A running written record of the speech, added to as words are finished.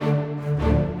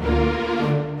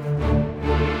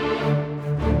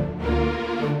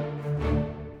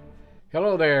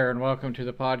welcome to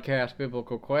the podcast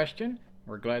Biblical Question.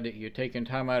 We're glad that you've taken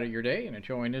time out of your day and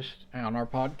joined us on our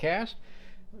podcast.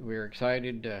 We're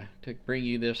excited to bring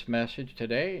you this message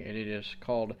today, and it is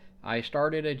called I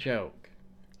Started a Joke.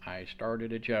 I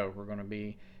Started a Joke. We're going to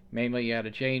be mainly out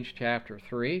of James chapter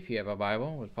 3. If you have a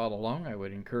Bible, would follow along. I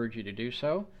would encourage you to do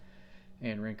so.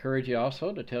 And we encourage you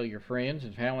also to tell your friends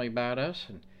and family about us,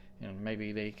 and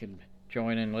maybe they could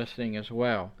join in listening as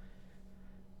well.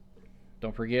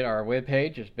 Don't forget our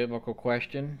webpage is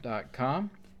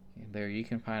biblicalquestion.com, and there you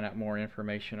can find out more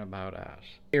information about us.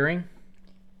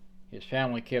 His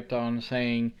family kept on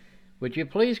saying, "Would you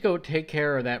please go take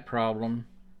care of that problem?"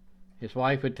 His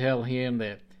wife would tell him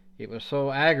that it was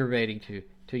so aggravating to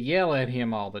yell at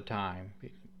him all the time.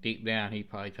 Deep down he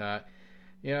probably thought,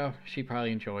 she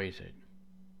probably enjoys it.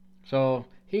 So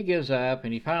he gives up,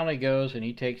 and he finally goes and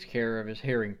he takes care of his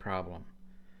hearing problem.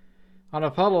 On a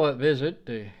follow-up visit,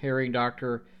 the hearing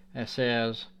doctor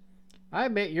says, "I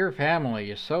bet your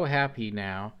family is so happy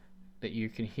now that you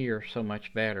can hear so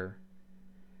much better."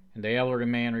 And the elderly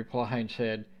man replied and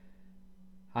said,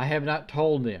 "I have not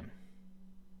told them.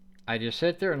 I just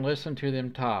sit there and listen to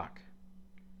them talk.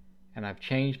 And I've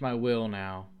changed my will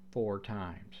now 4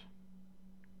 times.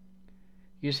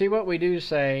 You see, what we do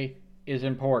say is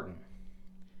important.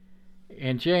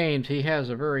 And James, he has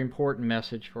a very important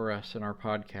message for us in our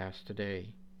podcast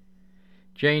today.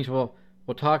 James will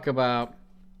talk about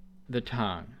the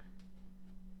tongue.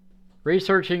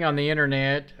 Researching on the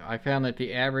internet, I found that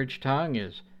the average tongue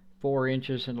is 4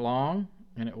 inches long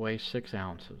and it weighs 6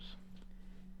 ounces.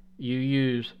 You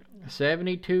use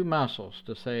 72 muscles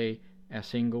to say a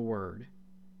single word.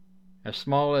 As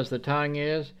small as the tongue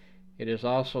is, it is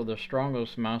also the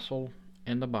strongest muscle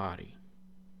in the body.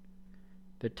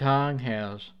 The tongue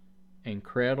has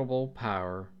incredible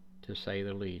power, to say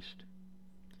the least.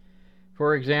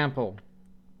 For example,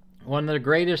 one of the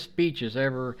greatest speeches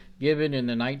ever given in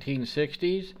the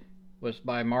 1960s was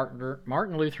by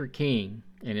Martin Luther King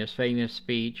in his famous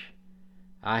speech,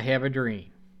 "I Have a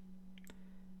Dream."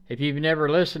 If you've never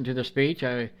listened to the speech,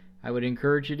 I would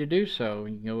encourage you to do so.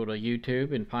 You can go to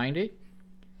YouTube and find it.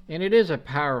 And it is a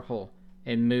powerful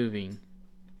and moving.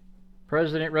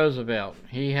 President Roosevelt,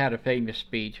 he had a famous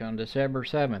speech on December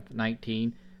 7th,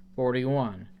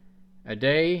 1941, a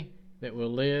day that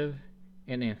will live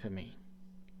in infamy.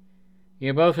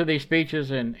 Both of these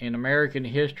speeches in American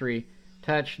history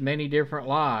touched many different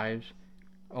lives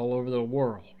all over the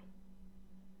world.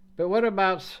 But what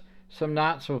about some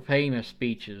not so famous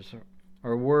speeches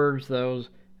or words those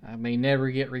may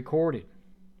never get recorded?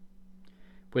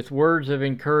 With words of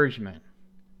encouragement,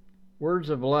 words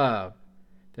of love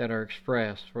that are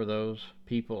expressed for those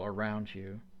people around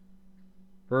you,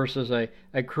 versus a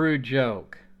crude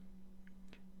joke.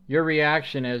 Your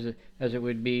reaction, as it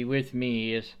would be with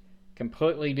me, is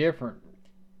completely different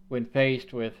when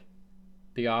faced with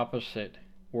the opposite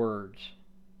words.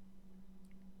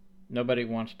 Nobody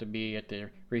wants to be at the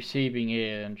receiving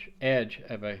edge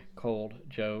of a cold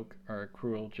joke or a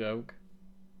cruel joke.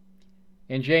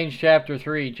 In James chapter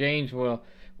 3, James will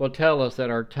tell us that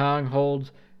our tongue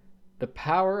holds the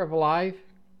power of life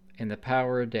and the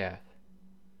power of death.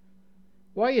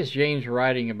 Why is James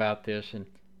writing about this, and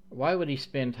why would he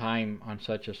spend time on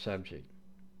such a subject?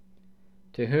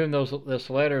 To whom this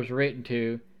letter is written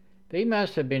to, they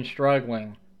must have been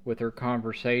struggling with their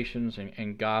conversations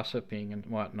and gossiping and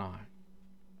whatnot.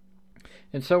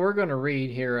 And so we're going to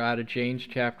read here out of James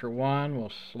chapter 1.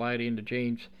 We'll slide into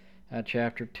James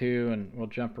chapter 2, and we'll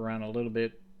jump around a little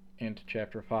bit into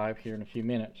chapter 5 here in a few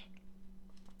minutes.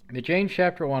 But James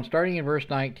chapter 1, starting in verse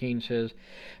 19, says,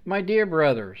 "My dear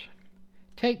brothers,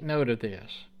 take note of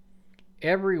this.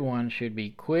 Everyone should be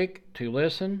quick to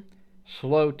listen,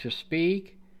 slow to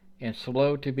speak, and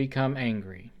slow to become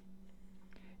angry.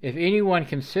 If anyone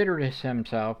considers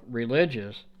himself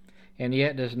religious and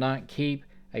yet does not keep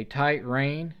a tight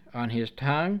rein on his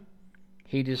tongue,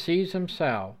 he deceives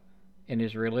himself, and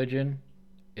his religion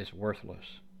is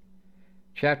worthless."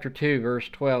 Chapter 2, verse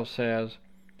 12 says,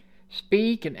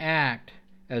 "Speak and act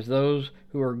as those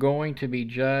who are going to be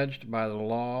judged by the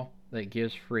law that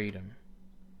gives freedom."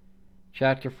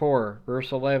 Chapter 4,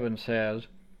 verse 11 says,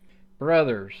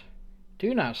 "Brothers,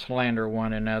 do not slander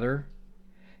one another.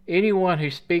 Anyone who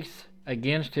speaks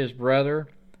against his brother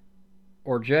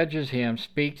or judges him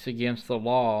speaks against the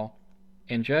law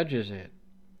and judges it.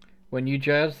 When you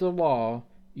judge the law,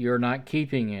 you are not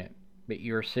keeping it, but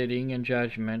you are sitting in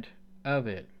judgment of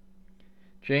it."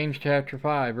 James chapter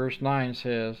 5, verse 9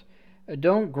 says,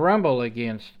 "Don't grumble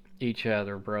against each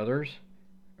other, brothers,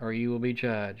 or you will be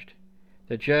judged.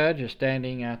 The judge is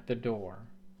standing at the door."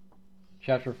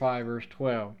 Chapter 5, verse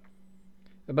 12,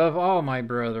 Above all, my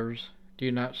brothers, do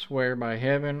not swear by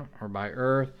heaven or by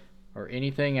earth or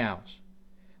anything else.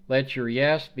 Let your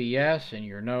yes be yes and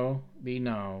your no be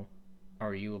no,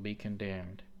 or you will be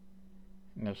condemned.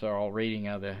 And that's our all reading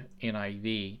of the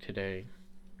NIV today.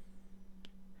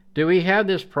 Do we have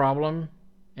this problem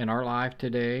in our life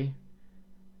today?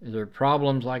 Is there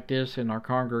problems like this in our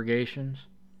congregations?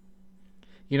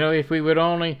 You know, if we would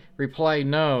only reply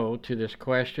no to this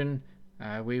question,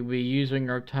 we would be using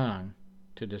our tongue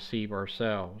to deceive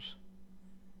ourselves.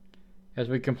 As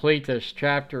we complete this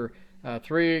chapter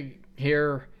 3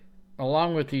 here,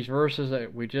 along with these verses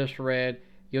that we just read,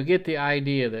 you'll get the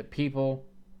idea that people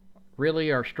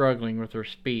really are struggling with their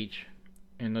speech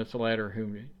in this letter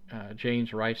whom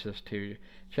James writes this to.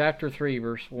 Chapter 3,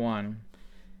 verse 1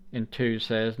 and 2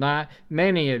 says, "Not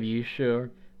many of you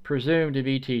should presume to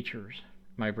be teachers,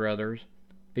 my brothers,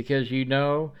 because you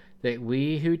know that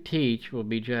we who teach will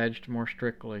be judged more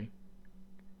strictly.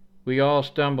 We all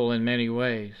stumble in many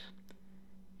ways.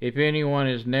 If anyone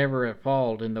is never at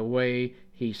fault in the way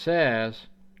he says,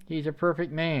 he's a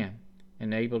perfect man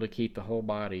and able to keep the whole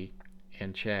body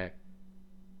in check."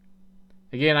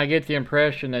 Again, I get the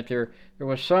impression that there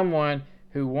was someone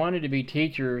who wanted to be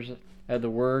teachers of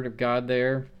the Word of God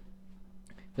there.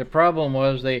 The problem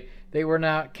was they were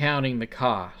not counting the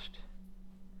cost.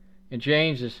 And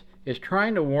James is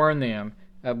trying to warn them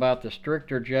about the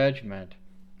stricter judgment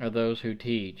of those who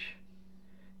teach.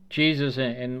 Jesus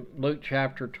in Luke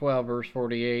chapter 12, verse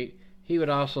 48, he would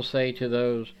also say to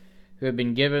those who have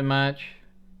been given much,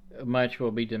 much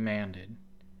will be demanded.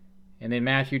 And in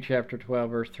Matthew chapter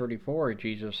 12, verse 34,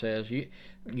 Jesus says,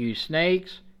 you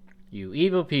snakes, you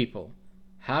evil people,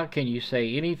 how can you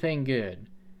say anything good?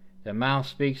 The mouth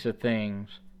speaks of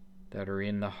things that are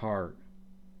in the heart.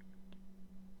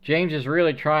 James is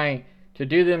really trying to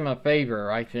do them a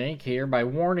favor, I think, here by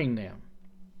warning them.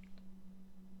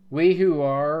 We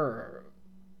are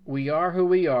who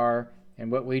we are,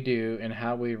 and what we do and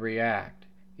how we react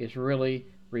is really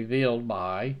revealed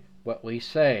by what we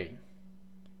say.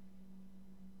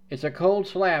 It's a cold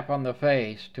slap on the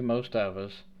face to most of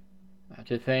us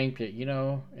to think that,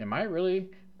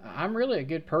 I'm really a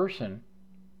good person.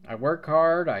 I work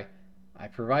hard, I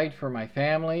provide for my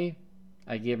family,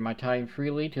 I give my time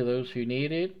freely to those who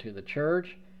need it, to the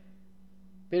church.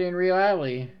 But in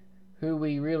reality, who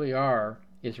we really are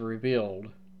is revealed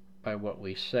by what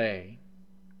we say.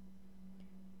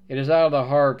 It is out of the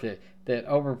heart that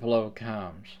overflow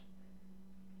comes.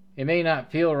 It may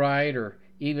not feel right or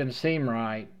even seem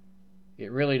right.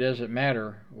 It really doesn't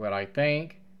matter what I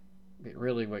think, but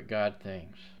really what God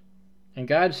thinks. And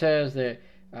God says that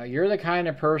you're the kind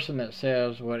of person that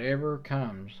says whatever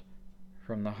comes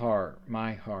from the heart,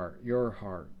 my heart, your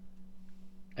heart.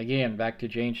 Again, back to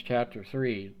James chapter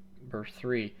 3, verse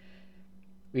 3.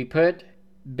 We put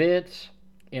bits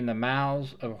in the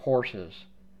mouths of horses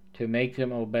to make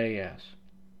them obey us.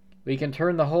 We can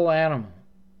turn the whole animal.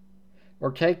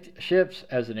 Or take ships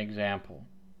as an example.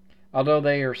 Although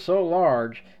they are so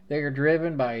large, they are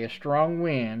driven by a strong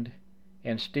wind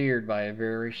and steered by a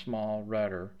very small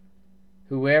rudder.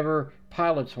 Whoever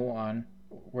pilots one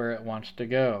where it wants to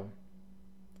go.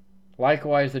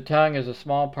 Likewise, the tongue is a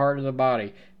small part of the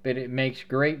body, but it makes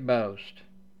great boast.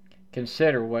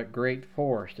 Consider what great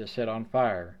forest is set on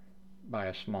fire by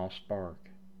a small spark.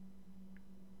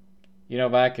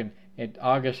 Back in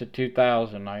August of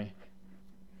 2000, I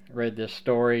read this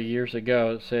story years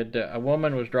ago. It said a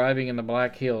woman was driving in the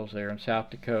Black Hills there in South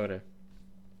Dakota,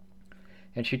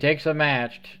 and she takes a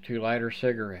match to light her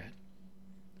cigarette,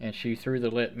 and she threw the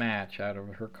lit match out of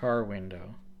her car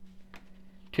window.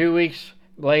 2 weeks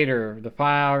later, the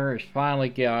fire is finally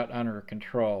got under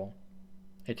control.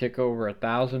 It took over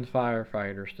 1,000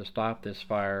 firefighters to stop this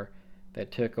fire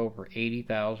that took over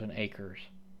 80,000 acres.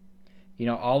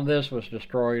 All this was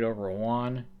destroyed over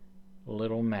one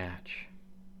little match.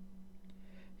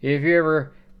 If you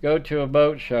ever go to a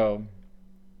boat show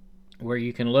where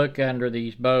you can look under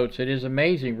these boats, it is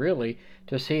amazing, really,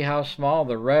 to see how small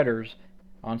the rudders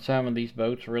on some of these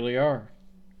boats really are.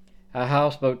 A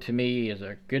houseboat to me is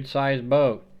a good-sized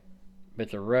boat, but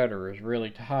the rudder is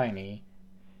really tiny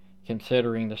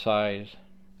considering the size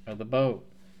of the boat.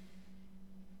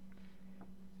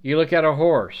 You look at a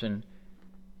horse, and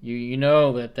you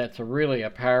know that that's really a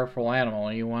powerful animal.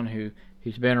 Anyone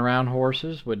who's been around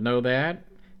horses would know that.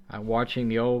 Watching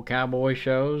the old cowboy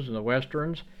shows and the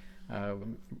westerns,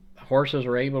 horses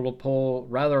are able to pull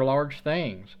rather large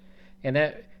things, and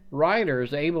that rider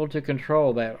is able to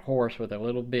control that horse with a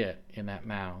little bit in that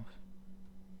mouth.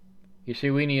 You see,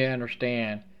 we need to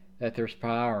understand that there's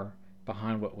power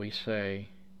behind what we say.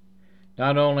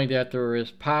 Not only that there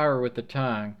is power with the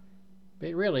tongue,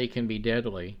 but really it can be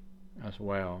deadly as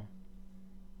well.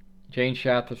 James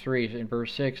chapter 3 in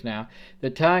verse 6 now. The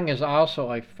tongue is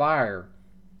also a fire,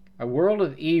 a world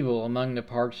of evil among the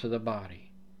parts of the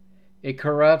body. It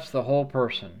corrupts the whole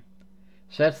person,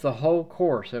 sets the whole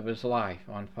course of his life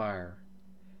on fire,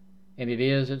 and it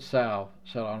is itself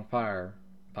set on fire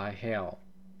by hell.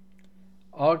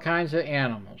 All kinds of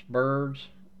animals, birds,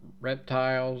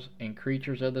 reptiles, and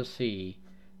creatures of the sea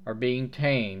are being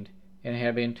tamed and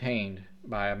have been tamed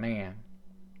by a man.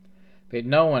 But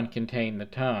no one can tame the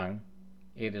tongue.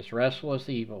 It is restless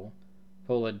evil,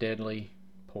 full of deadly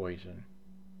poison.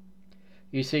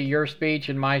 You see, your speech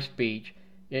and my speech,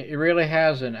 it really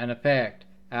has an effect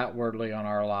outwardly on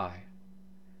our life.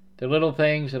 The little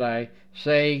things that I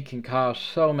say can cause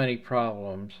so many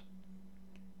problems.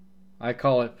 I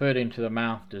call it foot into the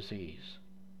mouth disease.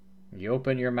 You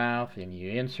open your mouth and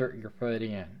you insert your foot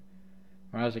in.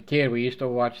 When I was a kid, we used to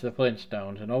watch the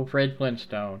Flintstones, and old Fred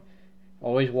Flintstone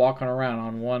always walking around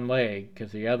on one leg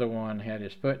because the other one had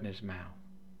his foot in his mouth.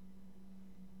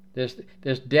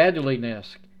 This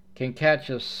deadliness can catch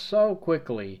us so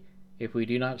quickly if we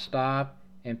do not stop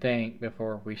and think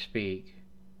before we speak.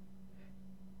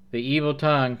 The evil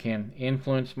tongue can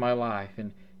influence my life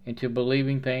into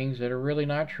believing things that are really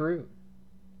not true.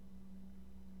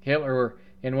 Hitler,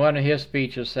 in one of his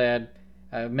speeches, said,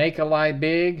 make a lie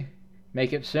big,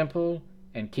 make it simple,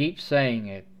 and keep saying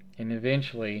it, and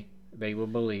eventually they will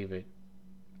believe it.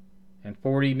 And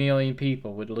 40 million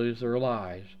people would lose their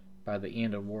lives by the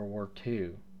end of World War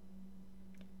II.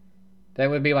 That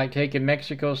would be like taking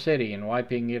Mexico City and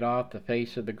wiping it off the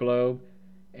face of the globe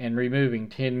and removing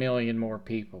 10 million more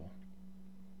people.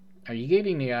 Are you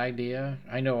getting the idea?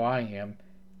 I know I am.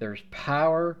 There's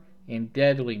power and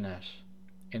deadliness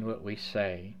in what we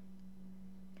say.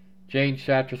 James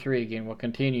chapter 3 again, we'll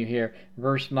continue here.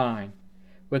 Verse 9.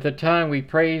 With the tongue we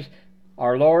praise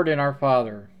our Lord and our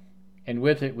Father, and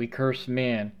with it we curse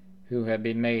men who have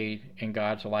been made in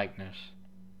God's likeness.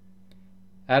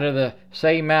 Out of the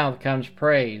same mouth comes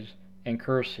praise and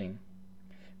cursing.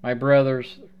 My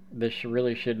brothers, this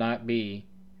really should not be.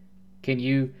 Can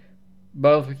you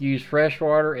both use fresh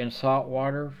water and salt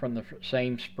water from the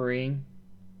same spring?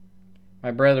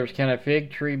 My brothers, can a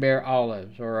fig tree bear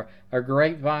olives, or a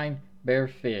grapevine bear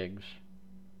figs?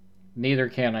 Neither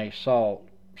can a salt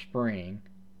spring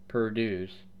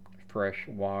produce fresh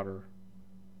water.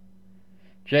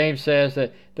 James says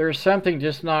that there's something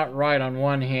just not right on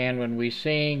one hand when we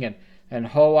sing and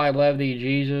oh, I love thee,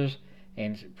 Jesus,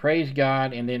 and praise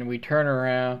God, and then we turn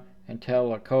around and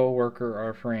tell a co-worker or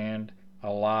a friend a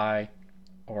lie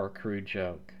or a crude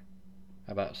joke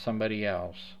about somebody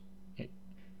else.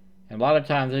 And a lot of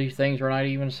times these things are not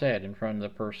even said in front of the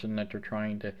person that they're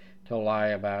trying to lie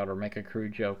about or make a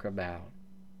crude joke about.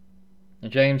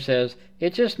 And James says,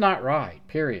 it's just not right,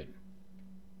 period.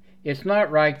 It's not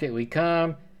right that we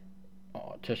come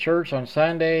to church on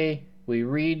Sunday, we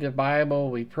read the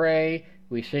Bible, we pray,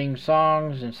 we sing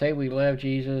songs and say we love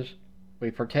Jesus,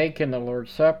 we partake in the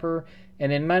Lord's Supper,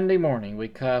 and then Monday morning we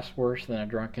cuss worse than a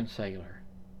drunken sailor.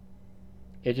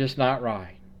 It's just not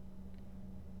right.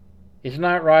 It's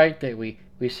not right that we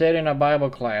sit in a Bible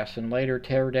class and later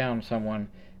tear down someone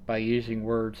by using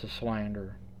words of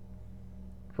slander.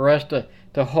 For us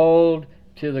to hold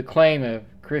to the claim of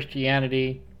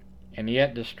Christianity and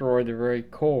yet destroy the very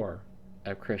core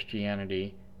of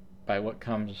Christianity by what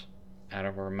comes out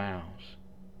of our mouths.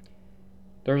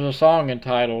 There's a song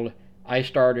entitled, I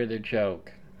Started a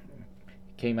Joke.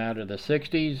 It came out of the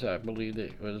 60s, I believe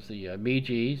it was the Bee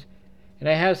Gees, and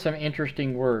it has some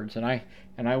interesting words, and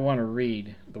I want to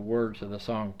read the words of the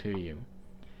song to you.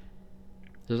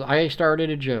 It says, I started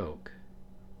a joke,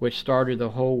 which started the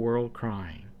whole world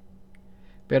crying,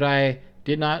 but I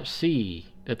did not see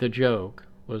that the joke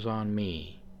was on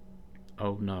me.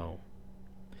 Oh no.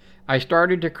 I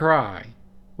started to cry,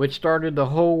 which started the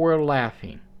whole world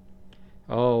laughing.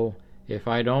 Oh, if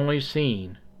I'd only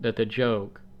seen that the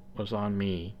joke was on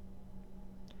me.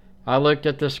 I looked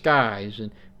at the skies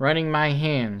and running my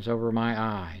hands over my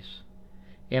eyes,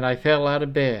 and I fell out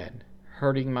of bed,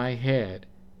 hurting my head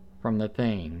from the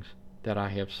things that I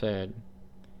have said,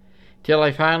 till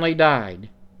I finally died,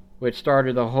 which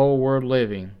started the whole world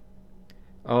living.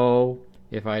 Oh,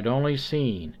 if I'd only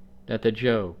seen that the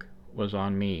joke was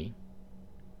on me.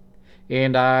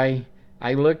 And I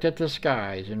looked at the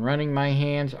skies, and running my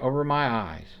hands over my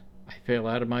eyes, I fell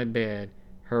out of my bed,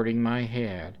 hurting my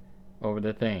head over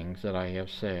the things that I have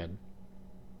said.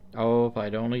 Oh, if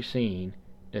I'd only seen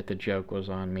that the joke was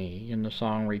on me. And the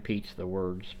song repeats the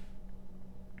words.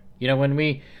 You know, when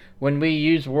we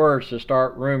use words to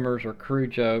start rumors or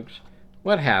crude jokes,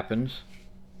 what happens?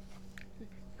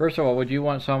 First of all, would you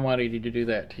want somebody to do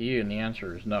that to you? And the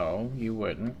answer is no, you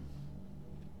wouldn't.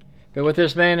 But with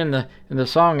this man in the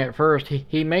song at first,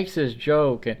 he makes this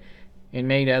joke and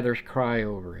made others cry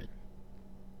over it.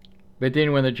 But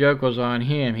then when the joke was on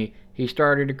him, he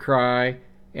started to cry,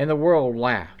 and the world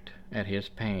laughed at his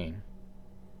pain.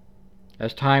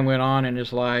 As time went on in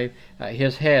his life,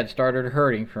 his head started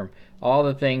hurting from all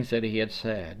the things that he had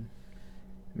said.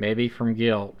 Maybe from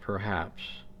guilt, perhaps.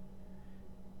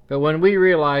 But when we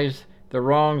realize the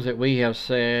wrongs that we have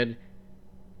said,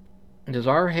 does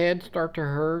our head start to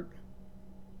hurt?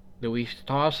 Do we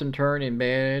toss and turn in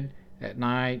bed at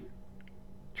night,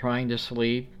 trying to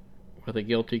sleep with a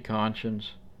guilty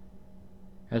conscience?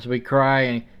 As we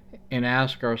cry and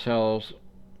ask ourselves,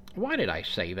 why did I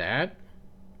say that?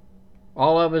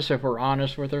 All of us, if we're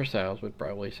honest with ourselves, would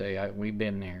probably say, we've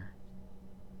been there.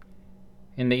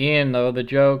 In the end, though, the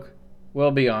joke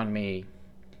will be on me.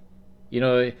 You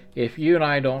know, if you and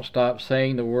I don't stop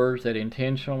saying the words that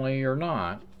intentionally or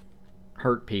not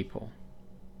hurt people,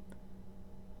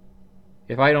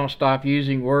 if I don't stop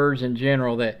using words in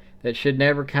general that should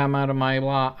never come out of my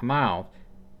mouth,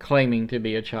 claiming to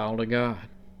be a child of God.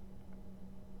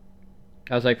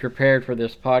 As I prepared for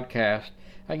this podcast,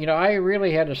 I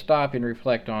really had to stop and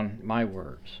reflect on my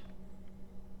words.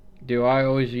 Do I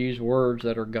always use words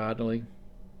that are godly?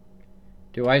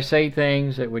 Do I say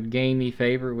things that would gain me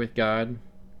favor with God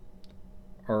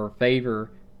or favor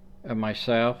of my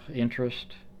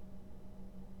self-interest?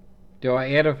 Do I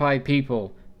edify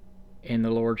people in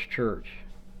the Lord's church?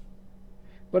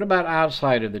 What about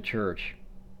outside of the church?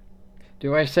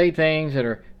 Do I say things that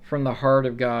are from the heart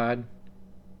of God,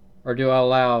 or do I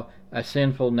allow a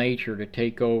sinful nature to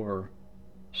take over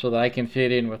so that I can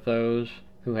fit in with those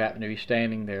who happen to be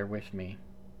standing there with me?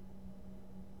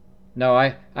 No,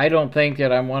 I don't think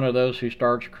that I'm one of those who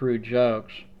starts crude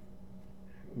jokes,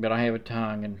 but I have a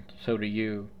tongue, and so do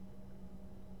you.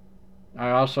 I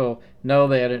also know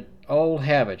that old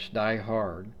habits die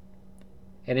hard,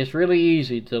 and it's really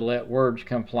easy to let words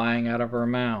come flying out of our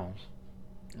mouths,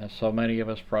 as so many of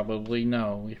us probably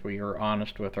know if we are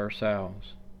honest with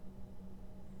ourselves.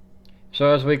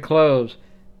 So as we close,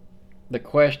 the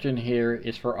question here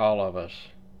is for all of us.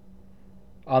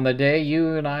 On the day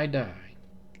you and I die,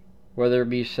 will there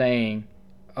be saying,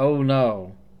 oh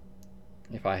no,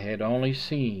 if I had only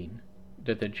seen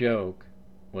that the joke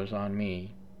was on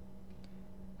me?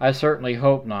 I certainly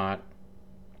hope not.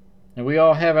 And we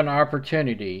all have an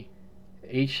opportunity,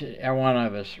 each one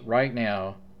of us right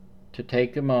now, to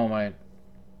take a moment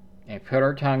and put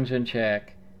our tongues in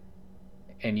check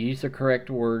and use the correct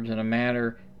words in a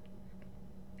manner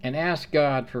and ask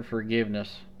God for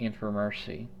forgiveness and for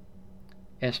mercy,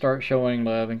 and start showing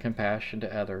love and compassion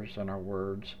to others in our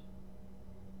words.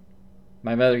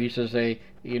 My mother used to say,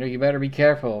 you better be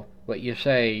careful what you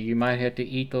say. You might have to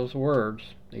eat those words.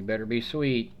 They better be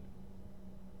sweet.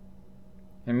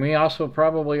 And we also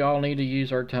probably all need to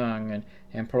use our tongue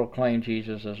and proclaim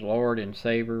Jesus as Lord and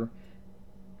Savior,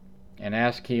 and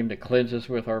ask Him to cleanse us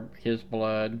with His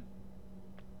blood,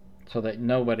 so that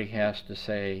nobody has to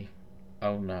say,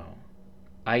 oh no,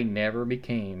 I never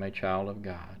became a child of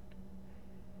God.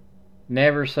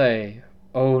 Never say,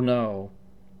 oh no,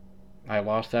 I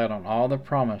lost out on all the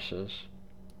promises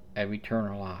of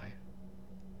eternal life.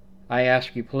 I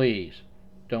ask you, please,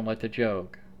 don't let the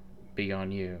joke be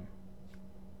on you.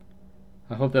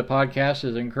 I hope the podcast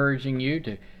is encouraging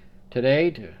you today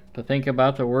to think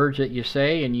about the words that you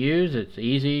say and use. It's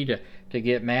easy to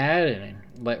get mad and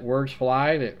let words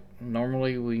fly that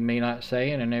normally we may not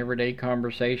say in an everyday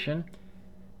conversation.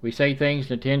 We say things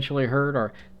that intentionally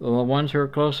hurt the ones who are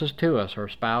closest to us, our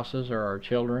spouses or our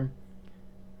children.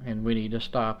 And we need to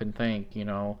stop and think,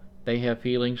 they have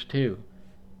feelings too,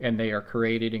 and they are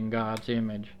created in God's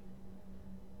image.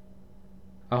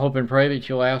 I hope and pray that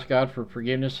you'll ask God for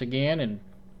forgiveness again.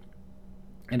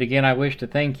 And again, I wish to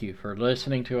thank you for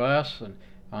listening to us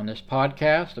on this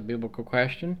podcast, A Biblical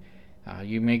Question.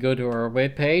 You may go to our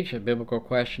webpage at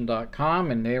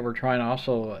biblicalquestion.com, and there we're trying to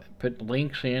also put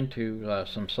links into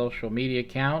some social media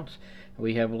accounts.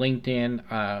 We have LinkedIn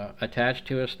attached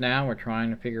to us now. We're trying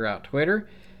to figure out Twitter,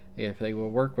 if they will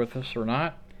work with us or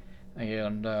not.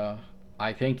 And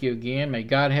I thank you again. May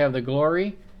God have the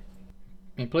glory.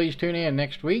 And please tune in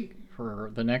next week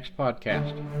for the next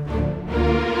podcast.